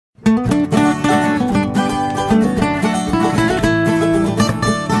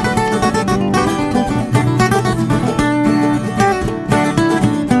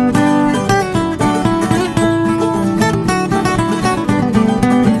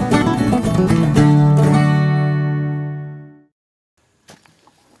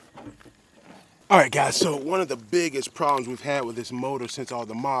Alright guys, so one of the biggest problems we've had with this motor since all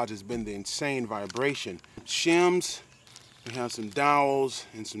the mods has been the insane vibration. Shims, we have some dowels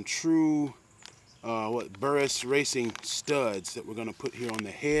and some true Burris racing studs that we're going to put here on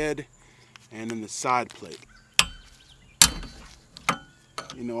the head and in the side plate.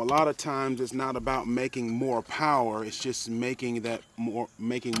 You know, a lot of times it's not about making more power, it's just making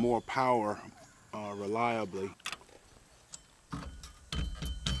more power reliably.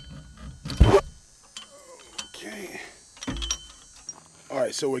 Okay.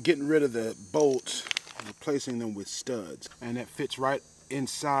 Alright, so we're getting rid of the bolts and replacing them with studs. And that fits right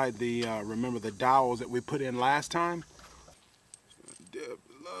inside the, remember the dowels that we put in last time? Dip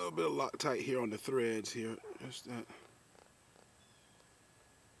a little bit of Loctite here on the threads here. Just that.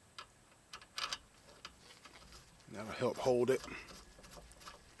 That'll help hold it.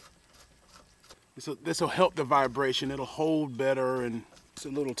 This will help the vibration. It'll hold better, and it's a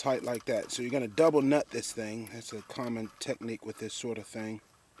little tight like that. So you're going to double nut this thing. That's a common technique with this sort of thing.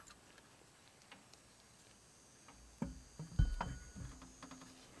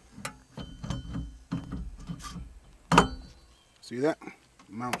 See that?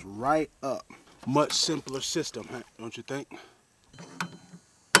 Mounts right up. Much simpler system, don't you think?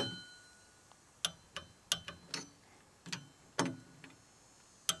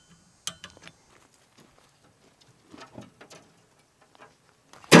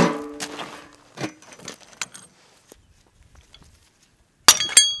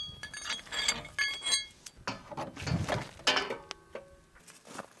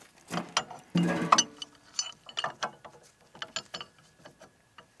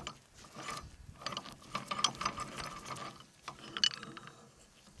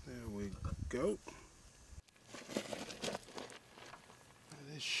 Go.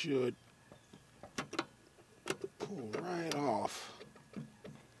 This should pull right off,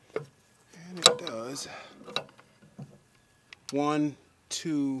 and it does. 1,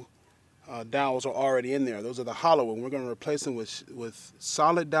 2 dowels are already in there. Those are the hollow ones. We're going to replace them with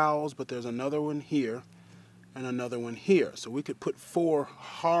solid dowels, but there's another one here and another one here. So we could put 4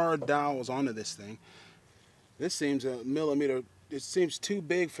 hard dowels onto this thing. This seems a millimeter. It seems too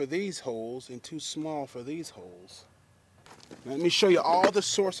big for these holes and too small for these holes. Let me show you all the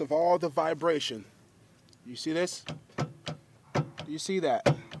source of all the vibration. You see this? Do you see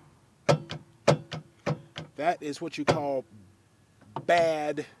that? That is what you call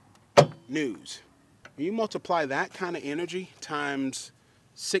bad news. When you multiply that kind of energy times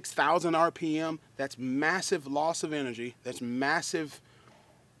 6,000 RPM, that's massive loss of energy. That's massive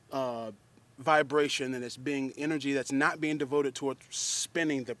vibration, and it's being energy that's not being devoted toward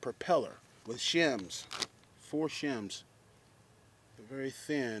spinning the propeller. With shims, 4 shims, they're very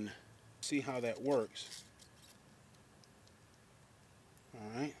thin. See how that works.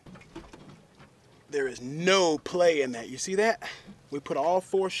 All right, there is no play in that. You see that? We put all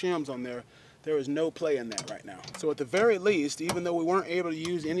 4 shims on there. There is no play in that right now. So at the very least, even though we weren't able to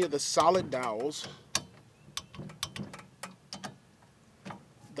use any of the solid dowels,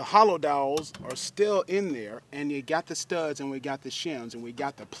 the hollow dowels are still in there, and you got the studs, and we got the shims, and we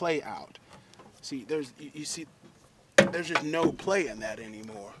got the play out. See, you see, there's just no play in that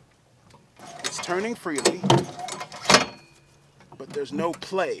anymore. It's turning freely, but there's no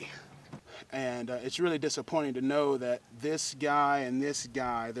play. And it's really disappointing to know that this guy and this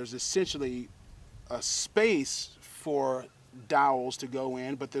guy, there's essentially a space for dowels to go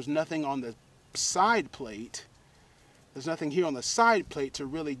in, but there's nothing on the side plate. There's nothing here on the side plate to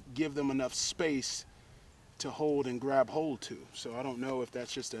really give them enough space to hold and grab hold to. So I don't know if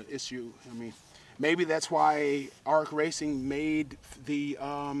that's just an issue. I mean, maybe that's why Arc Racing made the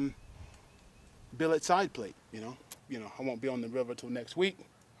billet side plate. You know, I won't be on the river till next week.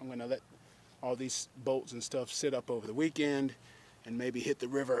 I'm gonna let all these bolts and stuff sit up over the weekend, and maybe hit the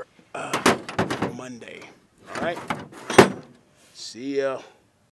river Monday. All right. See ya.